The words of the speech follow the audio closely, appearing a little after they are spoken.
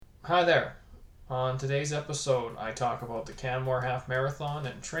Hi there. On today's episode, I talk about the Canmore Half Marathon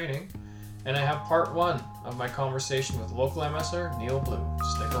and training, and I have part one of my conversation with local MSer Neil Blue.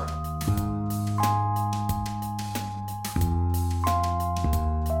 Stick around.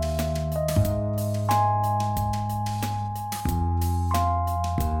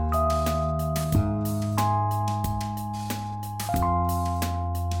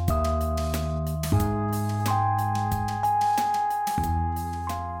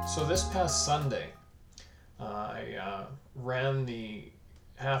 So this past Sunday, I ran the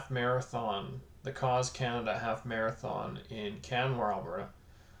half marathon, the Cause Canada Half Marathon in Canmore, Alberta,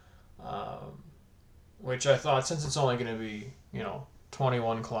 which I thought, since it's only going to be,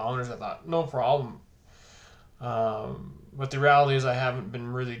 21 kilometers, I thought, no problem. But the reality is I haven't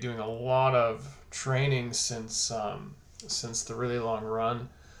been really doing a lot of training since the really long run.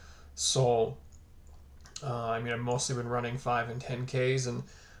 So, I've mostly been running 5 and 10Ks, and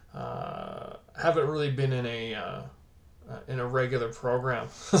haven't really been in a regular program.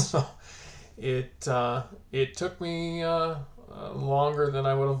 So it took me longer than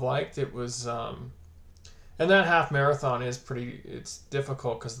I would have liked. It was and that half marathon is it's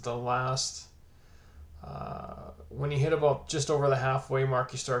difficult because the last when you hit about just over the halfway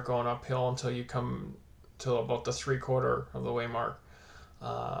mark, you start going uphill until you come to about the 3/4 of the way mark,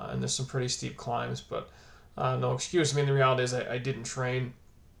 and there's some pretty steep climbs, but no excuse. The reality is I didn't train.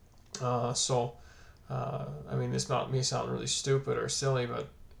 This may sound really stupid or silly, but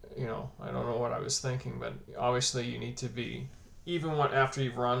I don't know what I was thinking. But obviously, you need to be, even after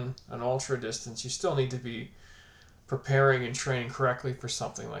you've run an ultra distance, you still need to be preparing and training correctly for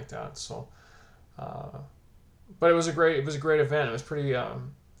something like that. So, but it was a great event. It was pretty. I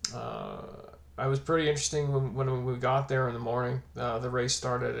was pretty interesting when we got there in the morning. The race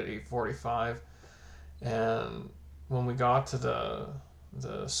started at 8:45, and when we got to the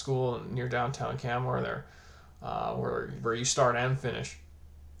school near downtown Canmore there, where you start and finish,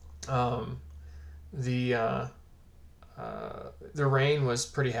 the rain was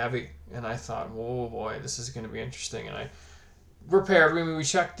pretty heavy, and I thought, whoa boy, this is going to be interesting. And I prepared. We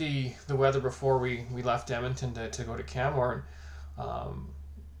checked the weather before we left Edmonton to go to Canmore, and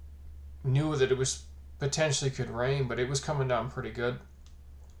knew that it was potentially could rain, but it was coming down pretty good.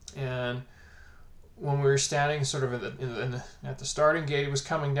 And when we were standing sort of at the starting gate, it was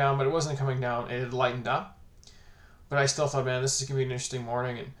coming down, but it wasn't coming down. It had lightened up. But I still thought, man, this is going to be an interesting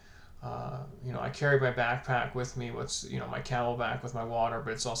morning. And, I carried my backpack with me, my Camelback with my water,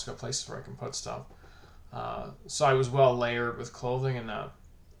 but it's also got places where I can put stuff. So I was well layered with clothing and that.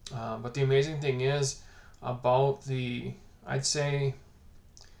 But the amazing thing is, about I'd say,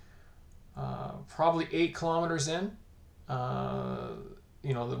 probably 8 kilometers in,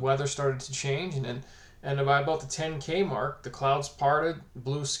 the weather started to change, and by about the 10K mark, the clouds parted,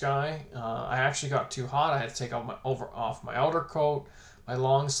 blue sky. I actually got too hot. I had to take off my outer coat, my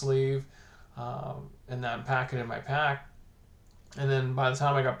long sleeve, and then pack it in my pack. And then by the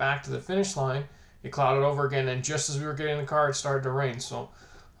time I got back to the finish line, it clouded over again, and just as we were getting in the car, it started to rain. So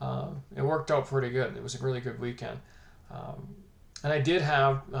it worked out pretty good. It was a really good weekend. And I did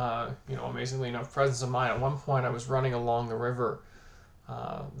have, amazingly enough, presence of mind. At one point, I was running along the river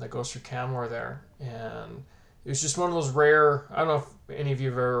that goes through Canmore there, and it was just one of those rare. I don't know if any of you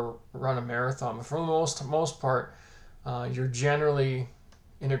have ever run a marathon, but for the most part, you're generally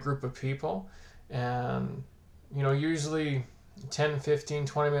in a group of people, and usually 10, 15,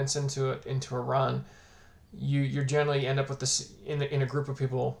 20 minutes into a run, you generally end up with this in a group of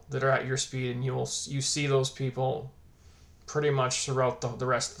people that are at your speed, and you see those people pretty much throughout the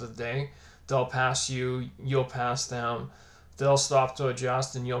rest of the day. They'll pass you, you'll pass them. They'll stop to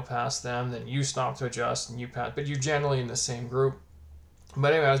adjust, and you'll pass them. Then you stop to adjust, and you pass. But you're generally in the same group.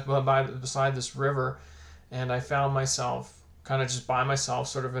 But anyway, I was beside this river, and I found myself kind of just by myself,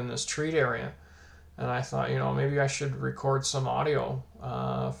 sort of in this treat area. And I thought, maybe I should record some audio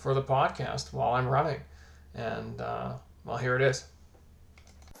for the podcast while I'm running. And, here it is.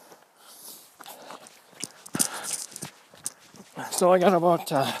 So I got about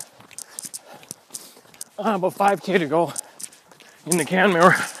 5K to go in the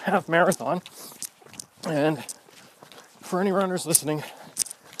Canmore Half Marathon. And for any runners listening,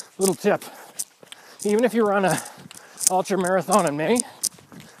 little tip: even if you run a ultra marathon in May,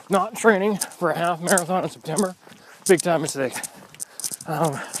 not training for a half marathon in September, big time mistake. It's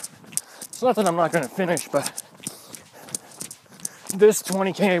not that I'm not going to finish, but this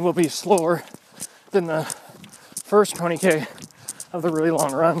 20K will be slower than the first 20K of the really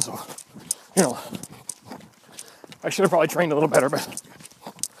long run. So, I should have probably trained a little better, but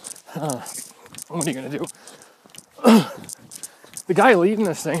what are you going to do? the guy leading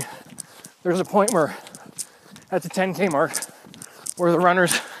this thing, there's a point where at the 10K mark where the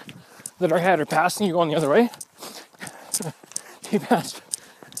runners that are ahead are passing you going the other way. He passed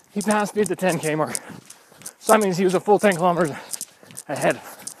me at the 10K mark. So that means he was a full 10 kilometers ahead.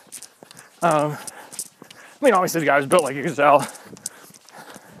 I mean, obviously the guy was built like a gazelle.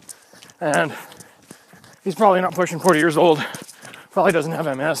 And he's probably not pushing 40 years old. Probably doesn't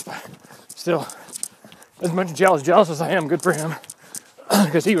have MS, but still, as much jealous as I am, good for him.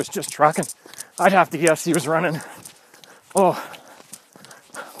 Because he was just trucking. I'd have to guess he was running, probably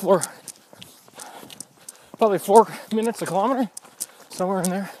 4 minutes a kilometer, somewhere in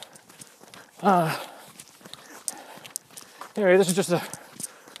there. Anyway, this is just a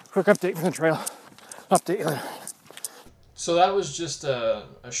quick update from the trail. So that was just a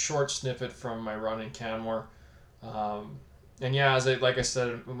short snippet from my run in Canmore. And yeah, like I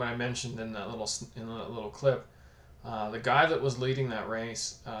said, when I mentioned in that little clip, the guy that was leading that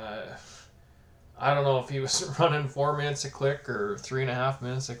race, I don't know if he was running 4 minutes a click or 3.5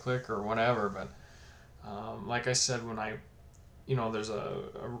 minutes a click or whatever, but like I said, when there's a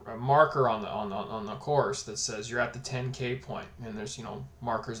marker on the course that says you're at the 10K point, and there's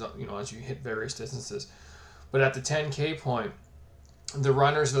markers as you hit various distances, but at the 10K point, the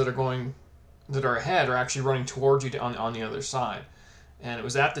runners that are ahead are actually running towards you on the other side. And it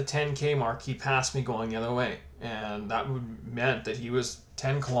was at the 10K mark he passed me going the other way, and that meant that he was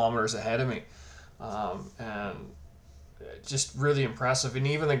 10 kilometers ahead of me, and just really impressive. And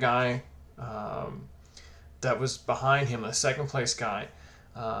even the guy that was behind him, the second place guy,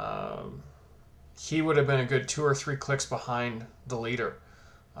 he would have been a good 2 or 3 clicks behind the leader.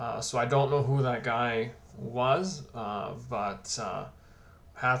 So I don't know who that guy was, but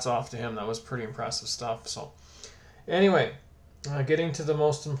hats off to him. That was pretty impressive stuff. So anyway, getting to the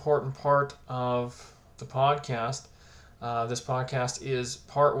most important part of the podcast. This podcast is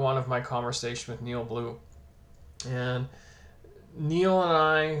part 1 of my conversation with Neil Blue. And Neil and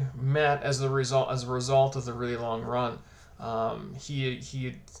I met as a result of the really long run.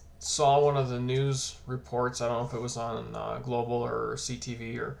 He saw one of the news reports. I don't know if it was on Global or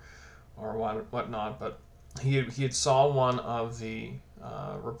CTV or whatnot, but he had saw one of the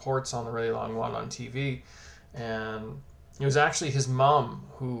reports on the really long one on TV, and it was actually his mom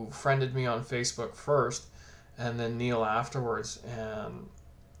who friended me on Facebook first, and then Neil afterwards, and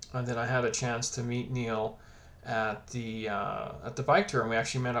then I had a chance to meet Neil at the bike tour, and we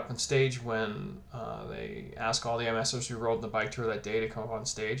actually met up on stage when they asked all the MSers who rode the bike tour that day to come up on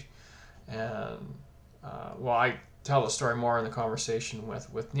stage. And I tell the story more in the conversation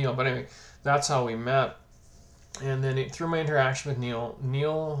with Neil, but anyway, that's how we met. And then through my interaction with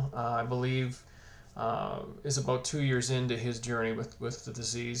Neil, I believe, is about 2 years into his journey with the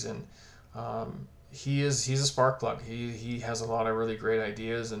disease, and he's a spark plug. He has a lot of really great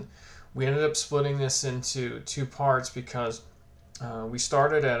ideas, and we ended up splitting this into 2 parts because we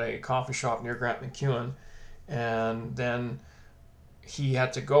started at a coffee shop near Grant McEwen, and then he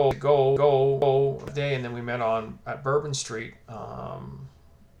had to go a day, and then we met at Bourbon Street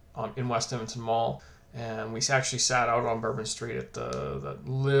in West Edmonton Mall, and we actually sat out on Bourbon Street at the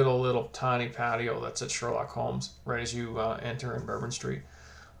little tiny patio that's at Sherlock Holmes right as you enter in Bourbon Street.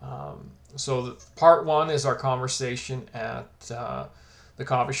 So part 1 is our conversation at the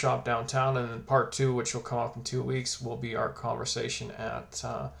coffee shop downtown, and then part 2, which will come up in 2 weeks, will be our conversation at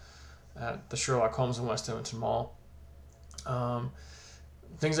the Sherlock Holmes in West Edmonton Mall.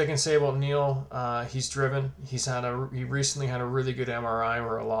 Things I can say about Neil: he's driven. He recently had a really good MRI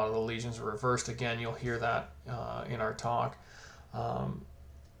where a lot of the lesions were reversed. Again, you'll hear that in our talk.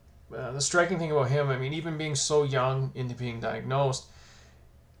 The striking thing about him, I mean, even being so young into being diagnosed,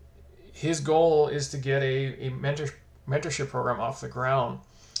 his goal is to get a mentorship program off the ground.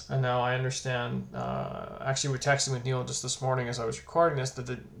 And now I understand, actually we're texting with Neil just this morning as I was recording this, that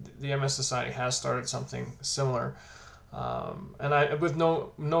the MS Society has started something similar. And I, with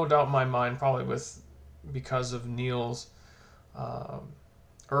no doubt in my mind, probably because of Neil's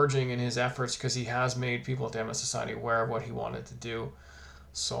urging and his efforts, because he has made people at the MS Society aware of what he wanted to do.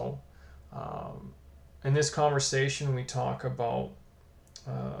 So in this conversation we talk about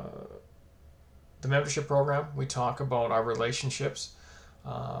the membership program. We talk about our relationships.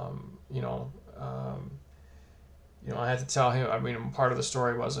 I had to tell him, I mean, part of the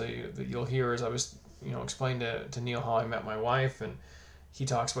story was that you'll hear is I was explain to Neil how I met my wife, and he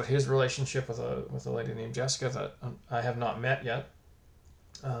talks about his relationship with a lady named Jessica that I have not met yet.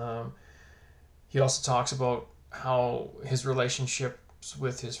 He also talks about how his relationships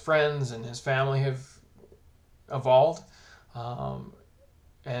with his friends and his family have evolved,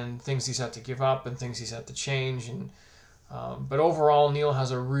 and things he's had to give up and things he's had to change, and But overall, Neil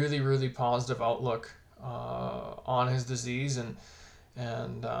has a really, really positive outlook on his disease,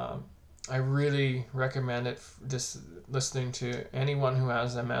 and I really recommend it. Just listening to anyone who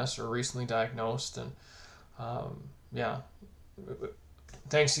has MS or recently diagnosed, and yeah.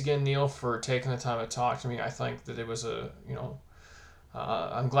 Thanks again, Neil, for taking the time to talk to me. I think that it was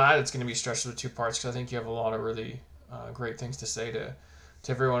I'm glad it's going to be stretched into two parts because I think you have a lot of really great things to say to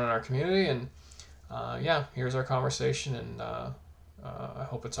everyone in our community. And yeah, here's our conversation, and I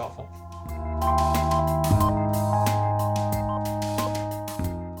hope it's helpful.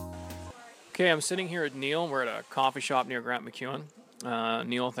 Okay, I'm sitting here at Neil. We're at a coffee shop near Grant MacEwan.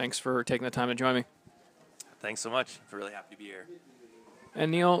 Neil, thanks for taking the time to join me. Thanks so much. I'm really happy to be here.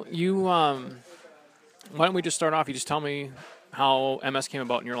 And Neil, why don't we just start off? You just tell me how MS came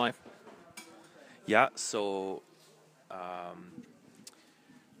about in your life. Yeah, so a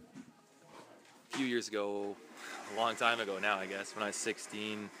few years ago, a long time ago now, I guess, when I was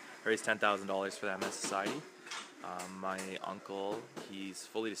 16, I raised $10,000 for the MS Society. My uncle, he's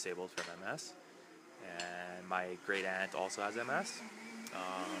fully disabled from MS, and my great aunt also has MS.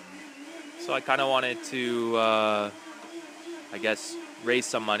 So I kind of wanted to, I guess, raise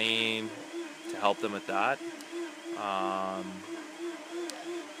some money to help them with that.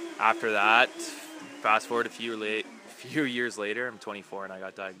 After that, fast forward a few years later, I'm 24 and I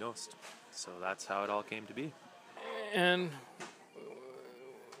got diagnosed. So that's how it all came to be. And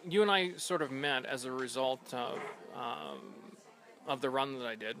you and I sort of met as a result of the run that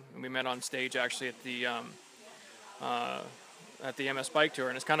I did. We met on stage actually at the MS bike tour,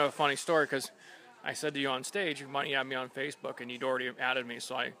 and it's kind of a funny story because I said to you on stage, why don't you add me on Facebook, and you'd already added me,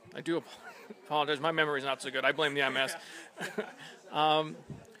 so I do apologize. My memory's not so good. I blame the MS.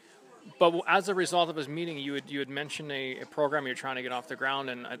 But as a result of this meeting, you had mentioned a program you're trying to get off the ground,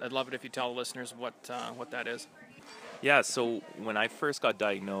 and I'd love it if you tell the listeners what that is. Yeah, so when I first got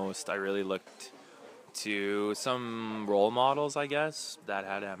diagnosed, I really looked to some role models, I guess, that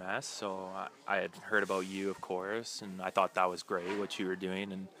had MS. So I had heard about you, of course, and I thought that was great what you were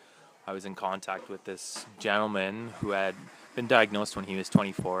doing. And I was in contact with this gentleman who had been diagnosed when he was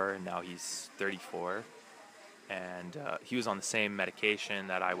 24, and now he's 34. And he was on the same medication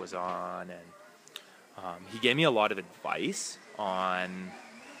that I was on, and he gave me a lot of advice on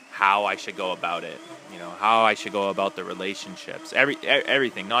how I should go about it, how I should go about the relationships,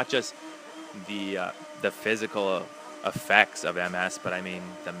 everything, not just the physical effects of MS, but I mean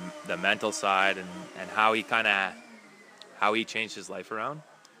the mental side and how he changed his life around.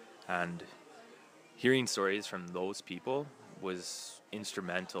 And hearing stories from those people was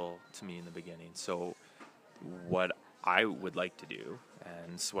instrumental to me in the beginning. So what I would like to do,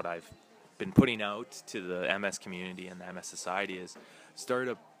 and it's what I've been putting out to the MS community and the MS Society, is start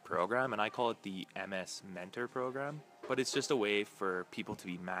a program, and I call it the MS Mentor Program. But it's just a way for people to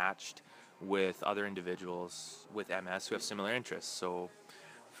be matched with other individuals with MS who have similar interests. So,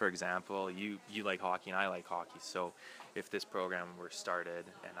 for example, you like hockey and I like hockey. So if this program were started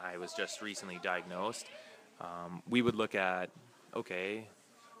and I was just recently diagnosed, we would look at, okay,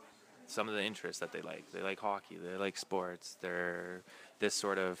 some of the interests that they like. They like hockey. They like sports. They're this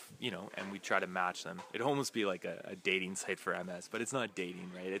sort of, and we try to match them. It'd almost be like a dating site for MS, but it's not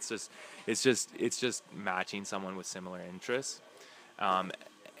dating, right? It's just matching someone with similar interests.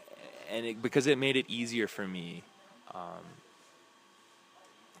 Because it made it easier for me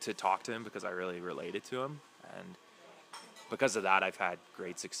to talk to him because I really related to him. And because of that, I've had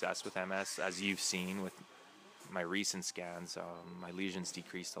great success with MS, as you've seen with my recent scans. My lesions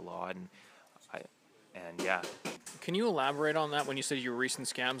decreased a lot, and yeah. Can you elaborate on that when you said your recent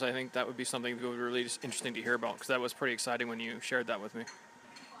scams? I think that would be something that would be really interesting to hear about, because that was pretty exciting when you shared that with me.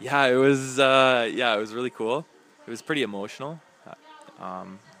 Yeah, it was. It was really cool. It was pretty emotional.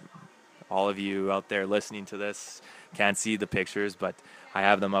 All of you out there listening to this can't see the pictures, but I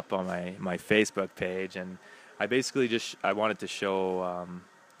have them up on my Facebook page, and I basically I wanted to show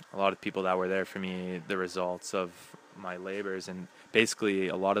a lot of people that were there for me the results of my labors, and basically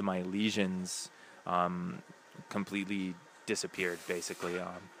a lot of my lesions completely disappeared. Basically,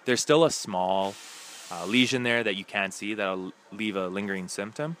 there's still a small lesion there that you can't see that'll leave a lingering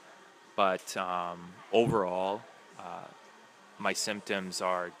symptom, but overall my symptoms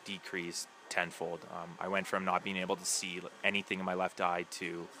are decreased tenfold. I went from not being able to see anything in my left eye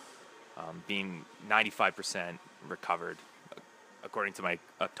to being 95% recovered, according to my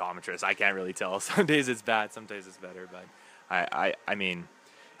optometrist. I can't really tell. Some days it's bad, some days it's better, but I mean,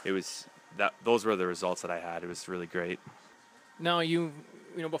 it was those were the results that I had. It was really great. Now,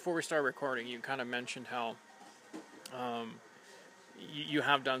 before we started recording, you kind of mentioned how you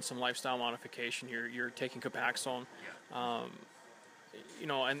have done some lifestyle modification. You're taking Copaxone. And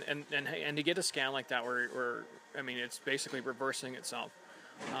to get a scan like that where I mean, it's basically reversing itself.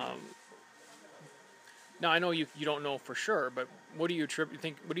 Now I know you don't know for sure, but what do you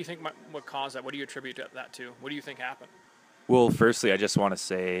think? What do you think what caused that? What do you attribute that to? What do you think happened? Well, firstly, I just want to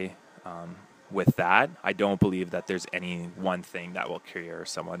say, with that, I don't believe that there's any one thing that will cure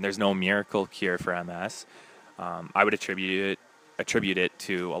someone. There's no miracle cure for MS. I would attribute it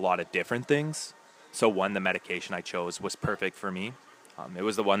to a lot of different things. So one, the medication I chose was perfect for me. It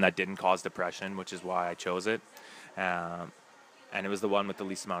was the one that didn't cause depression, which is why I chose it, um, and it was the one with the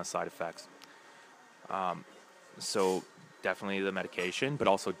least amount of side effects. So definitely the medication, but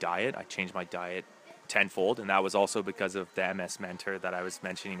also diet. I changed my diet tenfold, and that was also because of the MS mentor that I was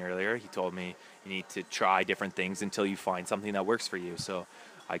mentioning earlier. He told me you need to try different things until you find something that works for you. So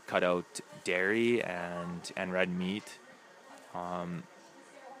I cut out dairy and red meat, and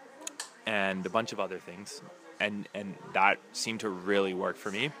a bunch of other things, and that seemed to really work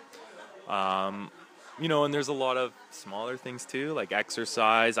for me. And there's a lot of smaller things too, like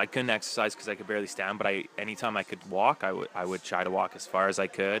exercise. I couldn't exercise because I could barely stand, but anytime I could walk, I would try to walk as far as I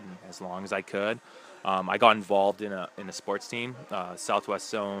could, and as long as I could. I got involved in a sports team, Southwest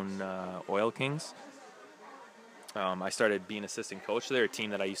Zone Oil Kings. I started being assistant coach there, a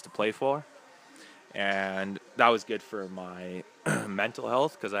team that I used to play for, and that was good for my mental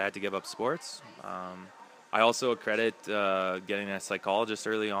health because I had to give up sports. I also credit getting a psychologist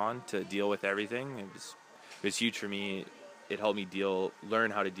early on to deal with everything. It was huge for me. It helped me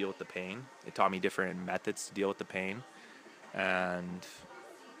learn how to deal with the pain. It taught me different methods to deal with the pain, and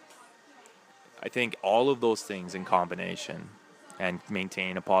I think all of those things in combination, and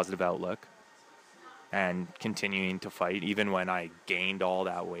maintain a positive outlook, and continuing to fight even when I gained all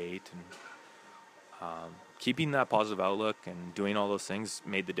that weight, and keeping that positive outlook and doing all those things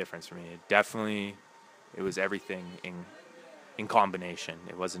made the difference for me. It was everything in combination.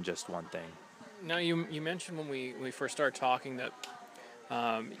 It wasn't just one thing. Now you mentioned when we first started talking that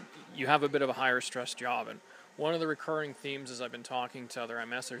you have a bit of a higher stress job, and one of the recurring themes as I've been talking to other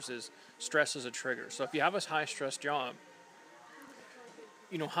MSers is stress is a trigger. So if you have a high stress job,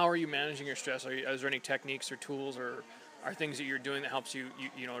 how are you managing your stress? Is there any techniques or tools or are things that you're doing that helps you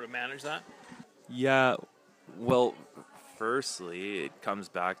to manage that? Yeah, well, firstly, it comes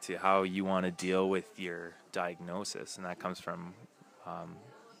back to how you want to deal with your diagnosis, and that comes from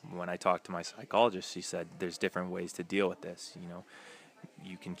when I talked to my psychologist. She said there's different ways to deal with this.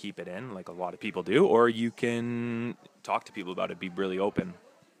 You can keep it in, like a lot of people do, or you can talk to people about it, be really open.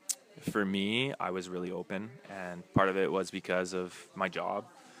 For me, I was really open, and part of it was because of my job.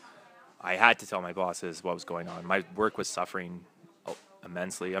 I had to tell my bosses what was going on. My work was suffering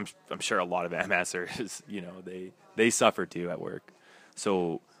immensely. I'm sure a lot of MSers, they suffer too at work.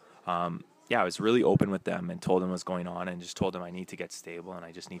 So, yeah, I was really open with them and told them what's going on, and just told them I need to get stable and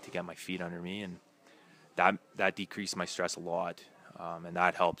I just need to get my feet under me, and that decreased my stress a lot, and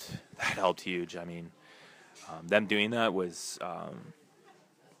that helped. That helped huge. I mean, them doing that was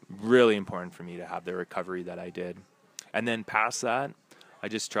really important for me to have the recovery that I did. And then past that, I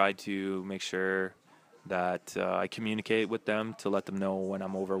just tried to make sure that I communicate with them to let them know when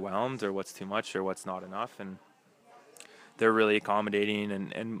I'm overwhelmed or what's too much or what's not enough. And they're really accommodating,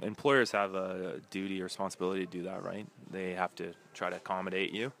 and employers have a duty or responsibility to do that, right? They have to try to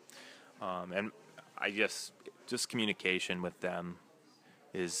accommodate you. And I just communication with them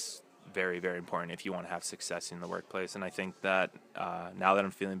is very, very important if you want to have success in the workplace. And I think that now that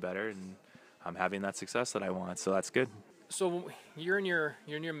I'm feeling better and I'm having that success that I want, so that's good. So you're in your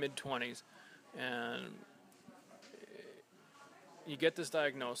mid-20s, and you get this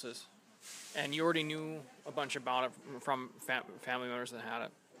diagnosis, and you already knew a bunch about it from family members that had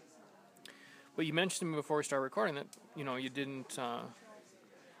it. But you mentioned to me before we started recording that you didn't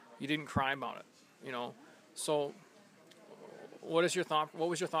cry about it. So what was your thought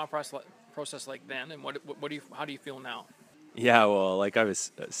process like then, and how do you feel now? Yeah, well, like I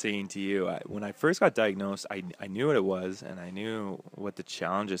was saying to you, when I first got diagnosed, I knew what it was, and I knew what the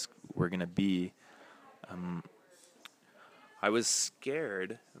challenges were going to be. I was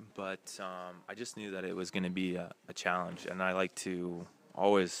scared, but I just knew that it was going to be a challenge, and I like to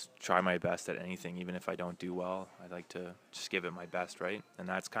always try my best at anything, even if I don't do well. I like to just give it my best, right? And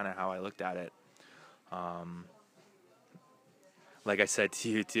that's kind of how I looked at it. Like I said to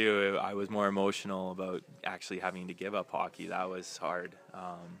you too, I was more emotional about actually having to give up hockey. That was hard.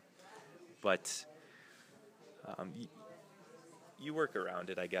 But you work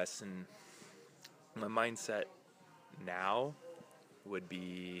around it, I guess. And my mindset now would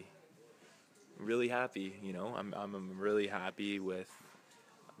be really happy. I'm really happy with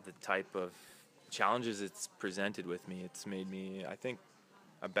the type of challenges it's presented with me, it's made me, I think,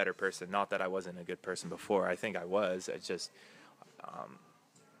 a better person. Not that I wasn't a good person before. I think I was. It's just,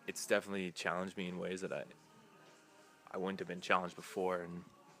 it's definitely challenged me in ways that I wouldn't have been challenged before, and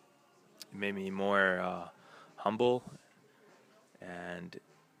it made me more humble, and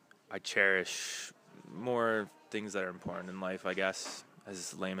I cherish more things that are important in life, I guess,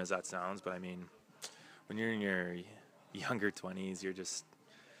 as lame as that sounds. But I mean, when you're in your younger 20s, you're just,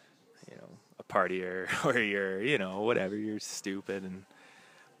 a partier, or you're, whatever, you're stupid, and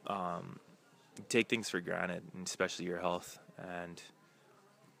you take things for granted, and especially your health, and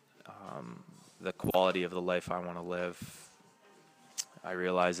the quality of the life I want to live, I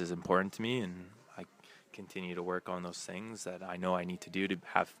realize is important to me, and I continue to work on those things that I know I need to do to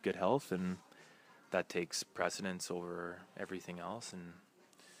have good health, and that takes precedence over everything else. And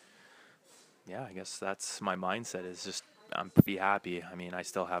yeah, I guess that's my mindset, is just, I'm pretty happy. I mean, I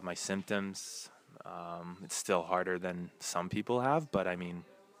still have my symptoms. It's still harder than some people have, but I mean,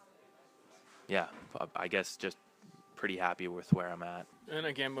 yeah, I guess just pretty happy with where I'm at. And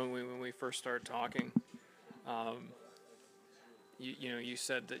again, when we first started talking, you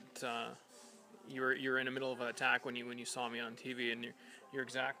said that you're in the middle of an attack when you saw me on TV, and your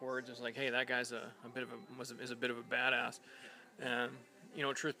exact words was like, "Hey, that guy's a bit of a badass." And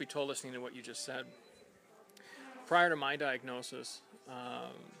truth be told, listening to what you just said, prior to my diagnosis,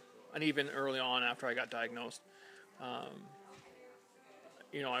 and even early on after I got diagnosed, I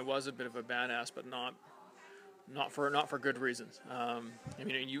was a bit of a badass, but not for good reasons. I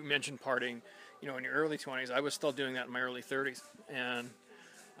mean, you mentioned partying, in your early 20s. I was still doing that in my early 30s, and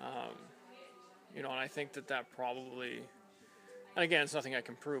and I think that probably, and again, it's nothing I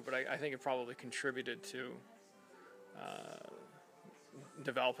can prove, but I think it probably contributed to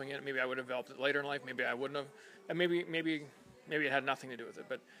developing it. Maybe I would have developed it later in life. Maybe I wouldn't have, and maybe it had nothing to do with it.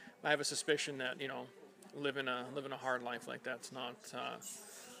 But I have a suspicion that living a hard life like that's not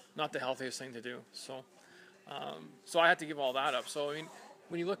the healthiest thing to do. So I had to give all that up. So I mean,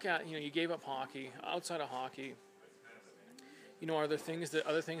 when you look at you gave up hockey. Outside of hockey, are there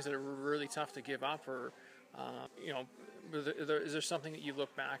other things that are really tough to give up, or is there something that you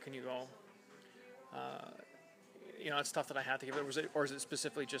look back and you go, it's stuff that I had to give up, or is it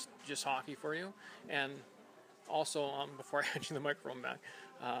specifically just hockey for you? And also, before I hand you the microphone back,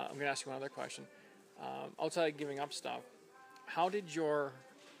 I'm going to ask you one other question. Outside of giving up stuff, how did your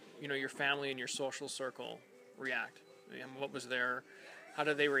family and your social circle react? And what was how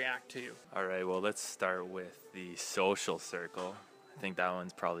did they react to you? All right, well, let's start with the social circle. I think that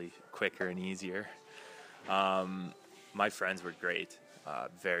one's probably quicker and easier. My friends were great,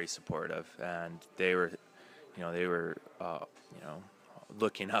 very supportive, and they were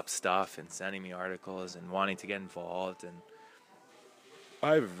looking up stuff and sending me articles and wanting to get involved. And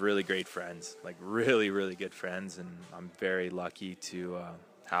I have really great friends, like really, really good friends, and I'm very lucky to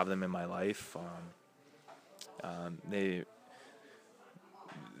have them in my life.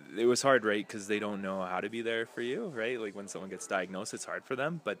 It was hard, right? Because they don't know how to be there for you, right? Like when someone gets diagnosed, it's hard for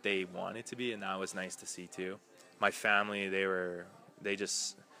them, but they wanted to be, and that was nice to see too. My family, they were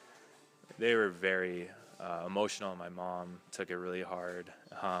very emotional. My mom took it really hard.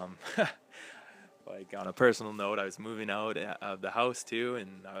 Like on a personal note, I was moving out of the house too,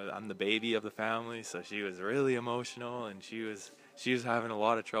 and I'm the baby of the family, so she was really emotional, and she was having a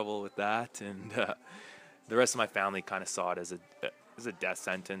lot of trouble with that. And the rest of my family kind of saw it as a death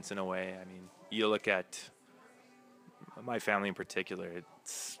sentence in a way. I mean, you look at my family in particular;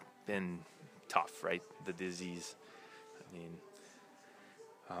 it's been tough, right? The disease. I mean,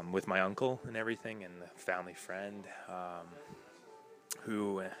 with my uncle and everything, and the family friend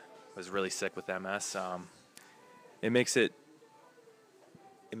who was really sick with MS. It makes it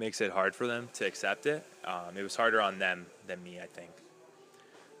hard for them to accept it. It was harder on them than me, I think.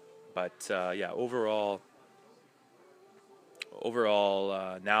 But yeah, overall,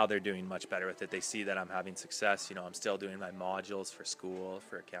 now they're doing much better with it. They see that I'm having success. I'm still doing my modules for school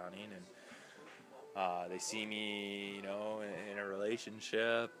for accounting, and they see me, in a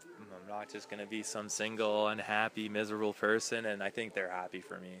relationship. I'm not just going to be some single, unhappy, miserable person, and I think they're happy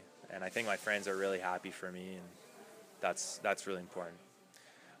for me. And I think my friends are really happy for me, and that's really important.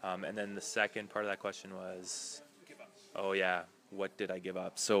 And then the second part of that question was, oh yeah, what did I give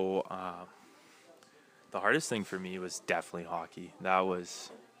up? So the hardest thing for me was definitely hockey. That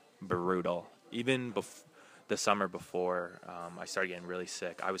was brutal. Even the summer before I started getting really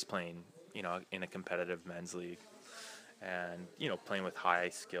sick, I was playing, in a competitive men's league, and playing with high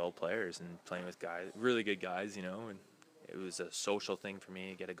skill players and playing with guys, really good guys, and it was a social thing for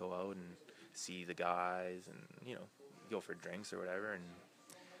me. Get to go out and see the guys and go for drinks or whatever, and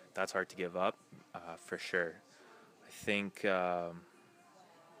that's hard to give up, for sure. I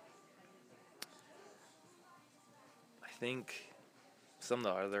think some of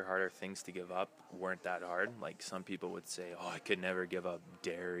the other harder things to give up weren't that hard. Like some people would say, "Oh, I could never give up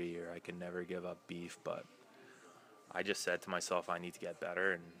dairy or I could never give up beef," but I just said to myself, I need to get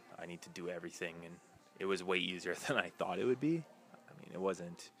better and I need to do everything, and it was way easier than I thought it would be. I mean, it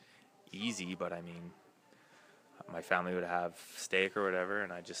wasn't easy, but I mean, my family would have steak or whatever,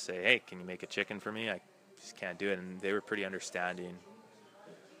 and I'd just say, "Hey, can you make a chicken for me? I just can't do it," and they were pretty understanding.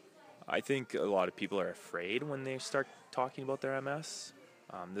 I think a lot of people are afraid when they start talking about their MS.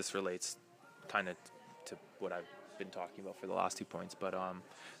 This relates kind of to what I've been talking about for the last 2 points, but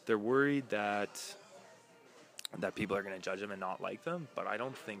they're worried that people are going to judge them and not like them, but I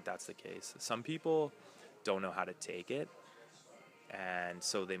don't think that's the case. Some people don't know how to take it, and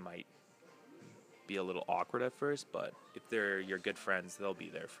so they might be a little awkward at first, but if they're your good friends, they'll be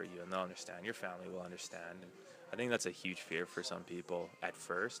there for you and they'll understand. Your family will understand. And I think that's a huge fear for some people at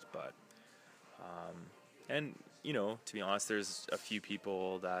first, but and to be honest, there's a few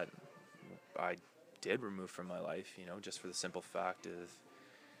people that I did remove from my life, just for the simple fact of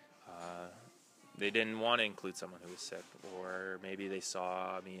they didn't want to include someone who was sick, or maybe they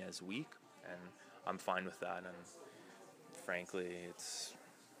saw me as weak, and I'm fine with that. And frankly, it's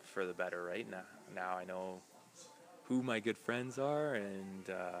for the better right now. Now I know who my good friends are, and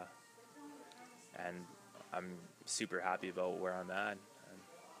I'm super happy about where I'm at. And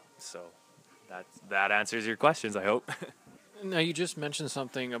so that answers your questions, I hope. Now, you just mentioned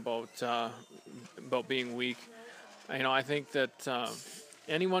something about being weak. I think that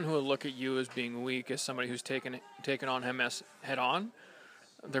anyone who will look at you as being weak as somebody who's taken on MS head on,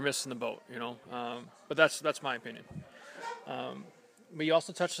 they're missing the boat. But that's my opinion. But you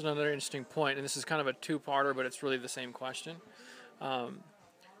also touched on another interesting point, and this is kind of a two-parter, but it's really the same question.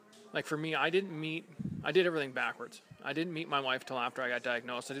 Like for me, I did everything backwards. I didn't meet my wife till after I got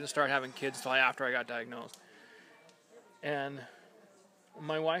diagnosed. I didn't start having kids till after I got diagnosed. And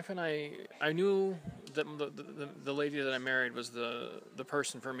my wife and I knew that the lady that I married was the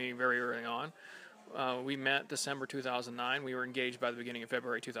person for me very early on. We met December 2009. We were engaged by the beginning of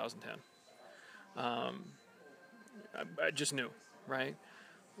February 2010. I just knew, right?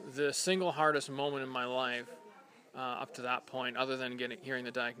 The single hardest moment in my life up to that point, other than hearing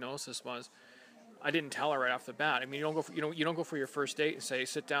the diagnosis, was I didn't tell her right off the bat. I mean, you don't go for your first date and say,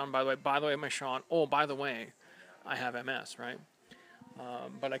 "Sit down. By the way, my Sean. Oh, by the way, I have MS," right?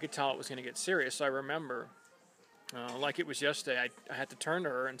 But I could tell it was going to get serious. So I remember, like it was yesterday, I had to turn to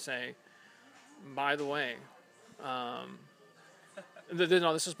her and say, "By the way, no,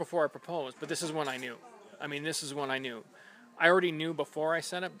 this is before I proposed, but this is when I knew. I mean, this is when I knew. I already knew before I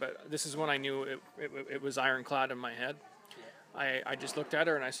said it, but this is when I knew it was ironclad in my head." I just looked at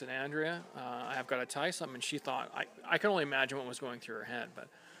her and I said, "Andrea, I have got to tell you something." And she thought, I can only imagine what was going through her head, but,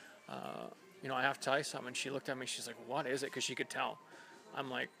 I have to tell you something. And she looked at me, she's like, "What is it?" Because she could tell. I'm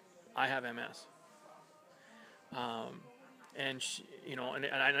like, "I have MS." And she, and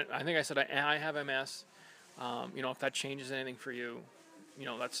I think I said, I have MS. If that changes anything for you,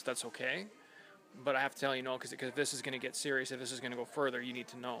 that's okay. But I have to tell you, because if this is going to get serious, if this is going to go further, you need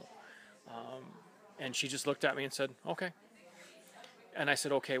to know. And she just looked at me and said, "Okay." And I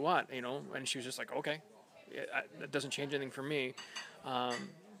said, "Okay, what?" And she was just like, "Okay, that doesn't change anything for me."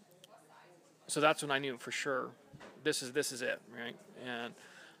 So that's when I knew for sure, this is it, right? And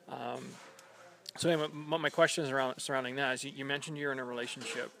so anyway, my questions surrounding that is, you mentioned you're in a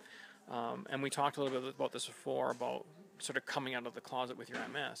relationship, and we talked a little bit about this before, about sort of coming out of the closet with your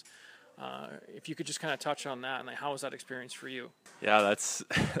MS. If you could just kind of touch on that, and like, how was that experience for you? Yeah, that's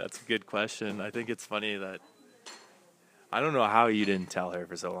a good question. I think it's funny that I don't know how you didn't tell her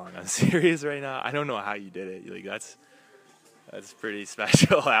for so long. I'm serious right now. I don't know how you did it. Like that's pretty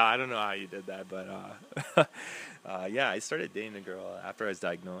special. I don't know how you did that, but yeah, I started dating a girl after I was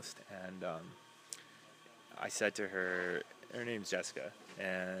diagnosed, and I said to her, her name's Jessica,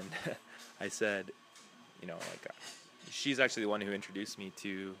 and I said, she's actually the one who introduced me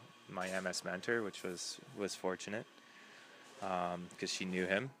to my MS mentor, which was fortunate, because she knew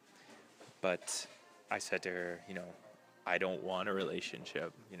him. But I said to her, I don't want a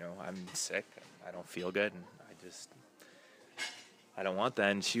relationship. I'm sick. I don't feel good, and I don't want that.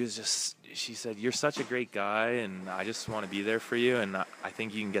 And she said, "You're such a great guy, and I just want to be there for you, and I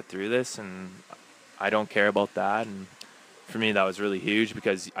think you can get through this, and I don't care about that." And for me, that was really huge,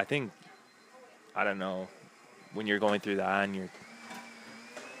 because I don't know, when you're going through that and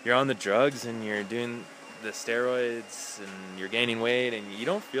you're on the drugs and you're doing the steroids and you're gaining weight and you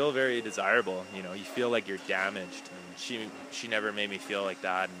don't feel very desirable. You know, you feel like you're damaged. And she never made me feel like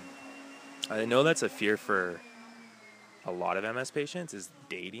that. And I know that's a fear for a lot of MS patients, is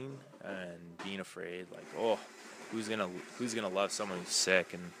dating and being afraid, like, oh, who's gonna love someone who's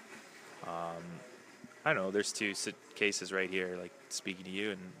sick? And I don't know, there's two cases right here, like speaking to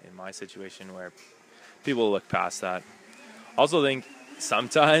you and in my situation, where people look past that. Also think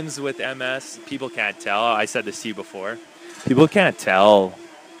sometimes with MS, people can't tell. I said this to you before. People can't tell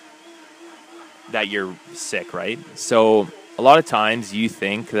that you're sick, right? So a lot of times you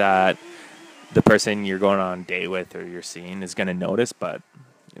think that the person you're going on a date with or you're seeing is going to notice, but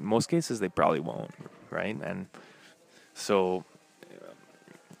in most cases they probably won't, right? And so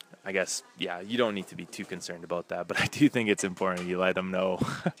I guess, yeah, you don't need to be too concerned about that, but I do think it's important you let them know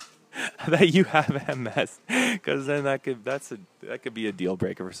that you have MS, because then that could be a deal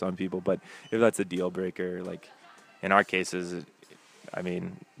breaker for some people. But if that's a deal breaker, like in our cases, I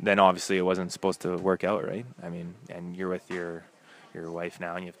mean, then obviously it wasn't supposed to work out, right? I mean, and you're with your wife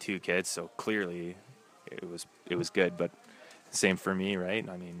now, and you have 2 kids, so clearly it was good. But same for me, right?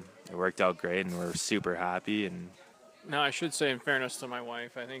 I mean, it worked out great, and we're super happy. And Now, I should say, in fairness to my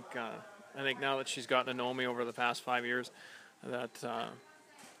wife, I think now that she's gotten to know me over the past 5 years, that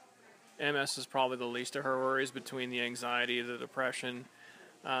MS is probably the least of her worries, between the anxiety, the depression,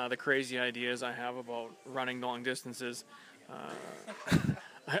 the crazy ideas I have about running long distances.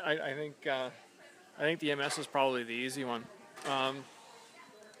 I think the MS is probably the easy one.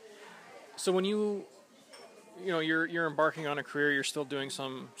 So when you're embarking on a career, you're still doing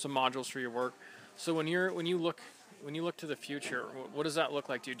some modules for your work. So when you look to the future, what does that look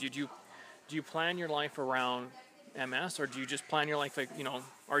like to you? Do you plan your life around MS, or do you just plan your life like,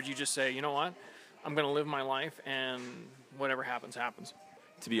 or do you just say, you know what, I'm going to live my life and whatever happens, happens?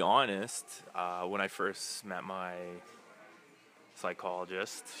 to be honest, when I first met my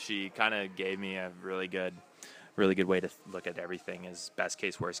psychologist, she kind of gave me a really good way to look at everything as best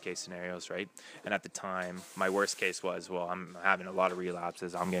case, worst case scenarios, right? And at the time, my worst case was, well, I'm having a lot of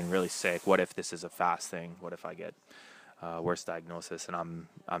relapses. I'm getting really sick. What if this is a fast thing? What if I get worse diagnosis and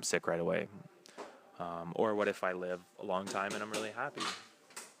I'm sick right away? Or what if I live a long time and I'm really happy?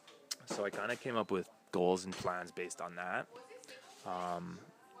 So I kind of came up with goals and plans based on that.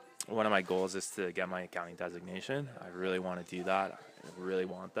 One of my goals is to get my accounting designation. I really want to do that. I really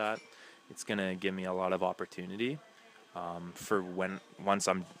want that. It's going to give me a lot of opportunity for once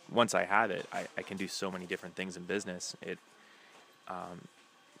I have it, I can do so many different things in business.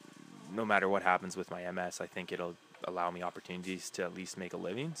 No matter what happens with my MS, I think it'll allow me opportunities to at least make a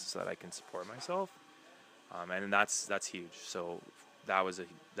living so that I can support myself. And that's huge. So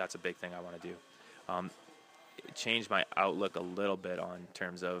that's a big thing I want to do. It changed my outlook a little bit on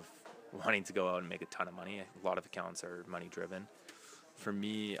terms of wanting to go out and make a ton of money. A lot of accounts are money driven. For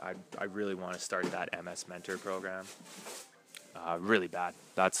me, I really want to start that MS mentor program really bad.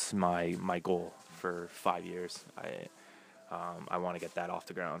 That's my goal for 5 years. I want to get that off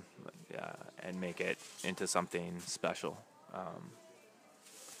the ground and make it into something special.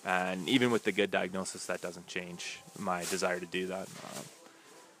 And even with the good diagnosis, that doesn't change my desire to do that.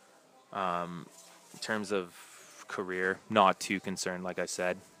 In terms of career, not too concerned, like I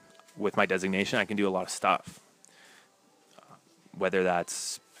said. With my designation, I can do a lot of stuff. Whether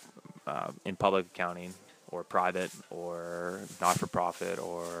that's in public accounting or private or not-for-profit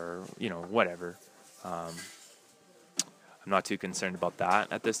or, whatever. I'm not too concerned about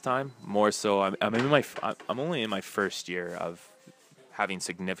that at this time. More so, I'm only in my first year of having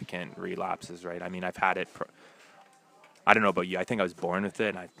significant relapses, right? I mean, I've had it, I don't know about you, I think I was born with it,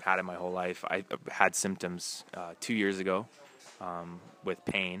 and I've had it my whole life. I had symptoms 2 years ago with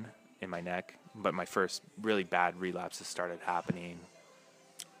pain in my neck, but my first really bad relapses started happening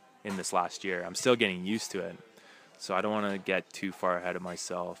in this last year. I'm still getting used to it, so I don't want to get too far ahead of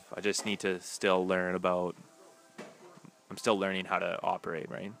myself. I just need to still learn I'm still learning how to operate,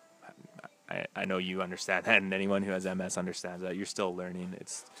 right? I know you understand that, and anyone who has MS understands that. You're still learning.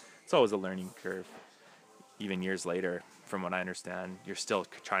 It's always a learning curve. Even years later, from what I understand, you're still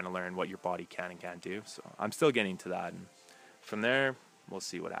trying to learn what your body can and can't do. So I'm still getting to that. And from there, we'll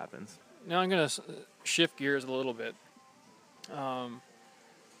see what happens. Now I'm going to shift gears a little bit.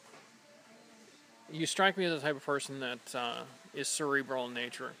 You strike me as the type of person that is cerebral in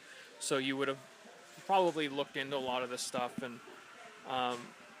nature. So you would have probably looked into a lot of this stuff. And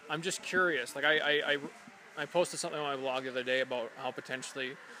I'm just curious. Like I posted something on my blog the other day about how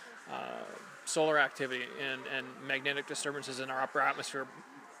potentially solar activity and magnetic disturbances in our upper atmosphere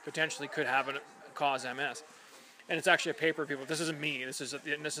potentially could cause MS. And it's actually a paper, people. This isn't me. This is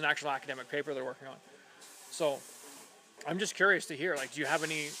an actual academic paper they're working on. So I'm just curious to hear, like, do you have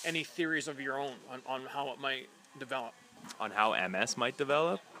any theories of your own on how it might develop? On how MS might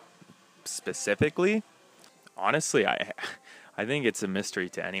develop specifically, honestly, I think it's a mystery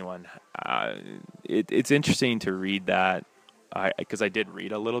to anyone. It's interesting to read that, because I did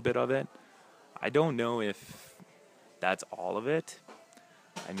read a little bit of it. I don't know if that's all of it.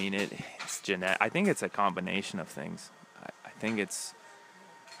 I mean, it's genetic. I think it's a combination of things. I think it's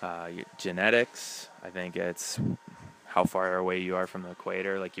genetics. I think it's how far away you are from the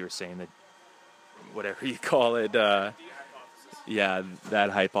equator, like you were saying, that whatever you call it. Yeah, that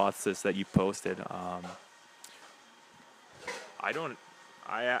hypothesis that you posted. I don't.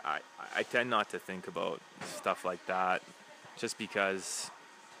 I tend not to think about stuff like that, just because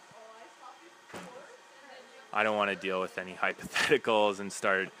I don't want to deal with any hypotheticals and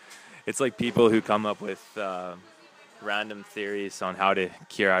start. It's like people who come up with random theories on how to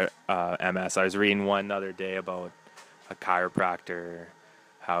cure MS. I was reading one the other day about a chiropractor,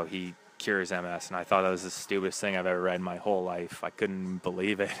 how he cures MS, and I thought that was the stupidest thing I've ever read in my whole life. I couldn't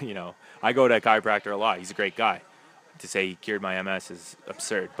believe it. I go to a chiropractor a lot. He's a great guy. To say he cured my MS is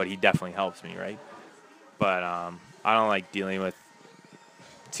absurd, but he definitely helps me, right? But I don't like dealing with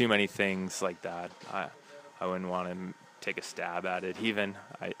too many things like that. I wouldn't want to take a stab at it. Even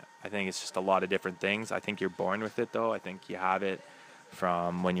I think it's just a lot of different things. I think you're born with it, though. I think you have it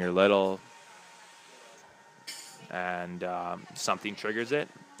from when you're little, and something triggers it,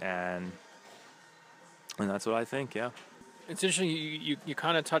 and that's what I think. Yeah. It's interesting. You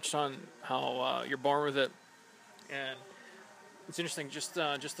kind of touched on how you're born with it, and it's interesting. Just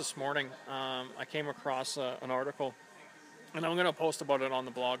this morning, I came across an article, and I'm going to post about it on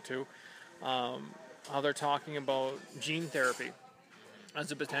the blog too. How they're talking about gene therapy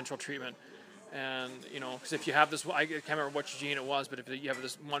as a potential treatment, and because if you have this, I can't remember which gene it was, but if you have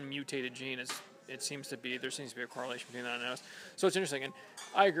this one mutated gene, there seems to be a correlation between that and MS. So it's interesting, and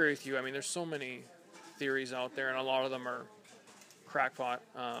I agree with you. I mean, there's so many theories out there, and a lot of them are crackpot.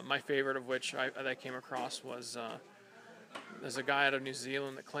 My favorite of which I came across was there's a guy out of New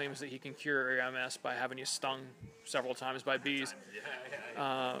Zealand that claims that he can cure your MS by having you stung several times by bees.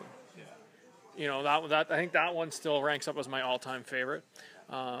 That I think that one still ranks up as my all-time favorite.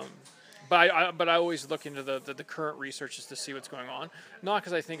 But I always look into the current research just to see what's going on. Not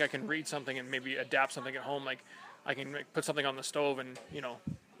because I think I can read something and maybe adapt something at home, like I can put something on the stove and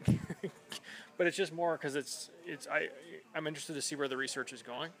but it's just more because I'm interested to see where the research is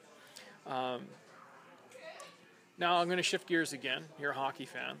going. Now I'm going to shift gears again. You're a hockey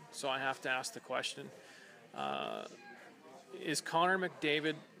fan, so I have to ask the question: is Connor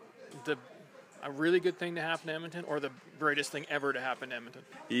McDavid a really good thing to happen to Edmonton, or the greatest thing ever to happen to Edmonton?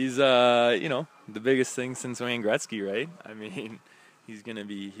 He's the biggest thing since Wayne Gretzky, right? I mean, he's going to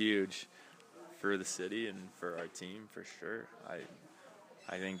be huge for the city and for our team for sure.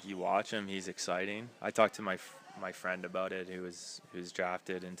 I think you watch him, he's exciting. I talked to my friend about it, who was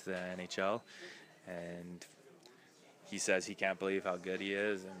drafted into the NHL, and he says he can't believe how good he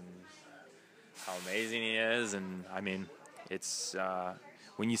is and how amazing he is. And I mean, it's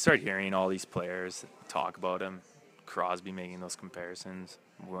when you start hearing all these players talk about him, Crosby making those comparisons,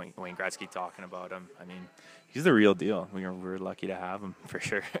 Wayne Gretzky talking about him, I mean, he's the real deal. We're lucky to have him for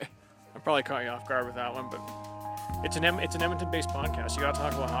sure. I probably caught you off guard with that one, but it's an Edmonton-based podcast. You got to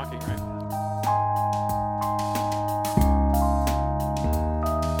talk about hockey, right?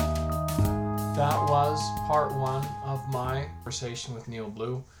 That was part one of my conversation with Neil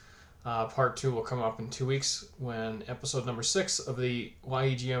Blue. Part two will come up in 2 weeks when episode number 6 of the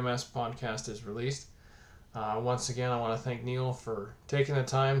YEG MS podcast is released. Once again, I want to thank Neil for taking the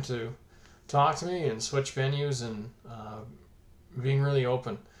time to talk to me and switch venues and being really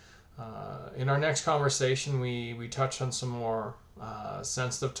open. In our next conversation, we touch on some more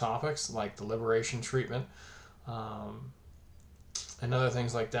sensitive topics like the liberation treatment and other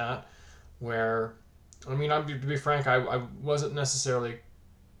things like that, where, I mean, to be frank, I wasn't necessarily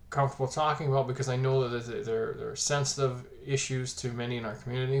comfortable talking about because I know that they're sensitive issues to many in our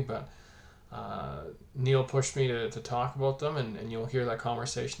community, but Neil pushed me to talk about them, and you'll hear that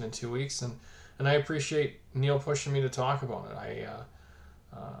conversation in 2 weeks, and I appreciate Neil pushing me to talk about it.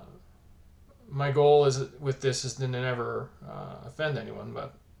 My goal with this is to never offend anyone,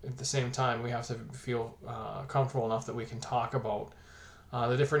 but at the same time, we have to feel comfortable enough that we can talk about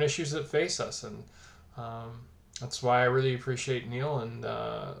the different issues that face us, and that's why I really appreciate Neil and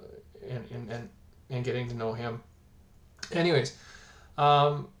getting to know him. Anyways,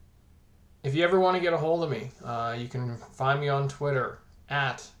 if you ever want to get a hold of me, you can find me on Twitter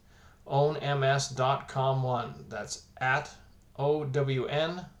at ownms.com1. That's at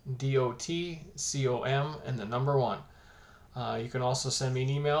OWNDOTCOM and the number 1. You can also send me an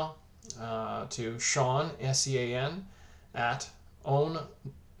email to Sean, SEAN, at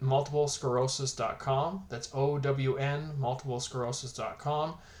ownmultiplesclerosis.com. That's OWN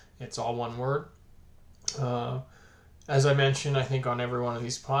multiplesclerosis.com. It's all one word. As I mentioned, I think on every one of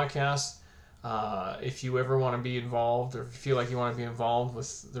these podcasts, if you ever want to be involved, or if you feel like you want to be involved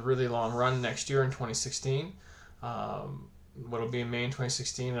with the really long run next year in 2016, what'll be in May in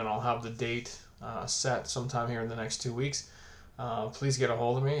 2016, and I'll have the date set sometime here in the next 2 weeks. Please get a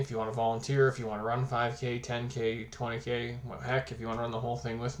hold of me if you want to volunteer, if you want to run 5K, 10K, 20K, heck, if you want to run the whole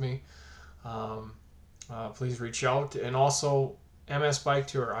thing with me. Please reach out. And also, MS Bike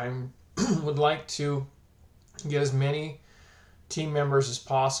Tour. I would like to get as many team members as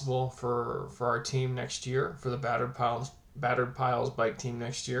possible for our team next year, for the Battered Piles bike team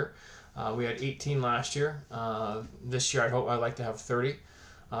next year. We had 18 last year. This year I'd like to have 30.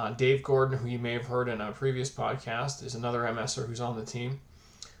 Dave Gordon, who you may have heard in a previous podcast, is another MSer who's on the team.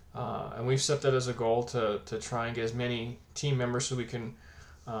 And we've set that as a goal to try and get as many team members so we can,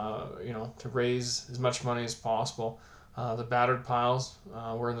 to raise as much money as possible. The Battered Piles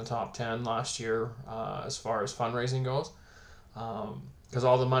were in the top 10 last year as far as fundraising goes. Because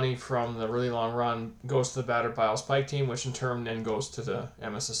all the money from the really long run goes to the Battered Piles Bike team, which in turn then goes to the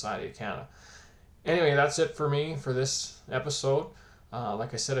MS Society of Canada. Anyway, that's it for me for this episode.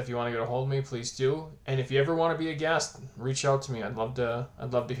 Like I said, if you want to get a hold of me, please do. And if you ever want to be a guest, reach out to me. I'd love to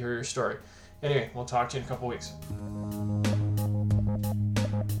hear your story. Anyway, we'll talk to you in a couple weeks.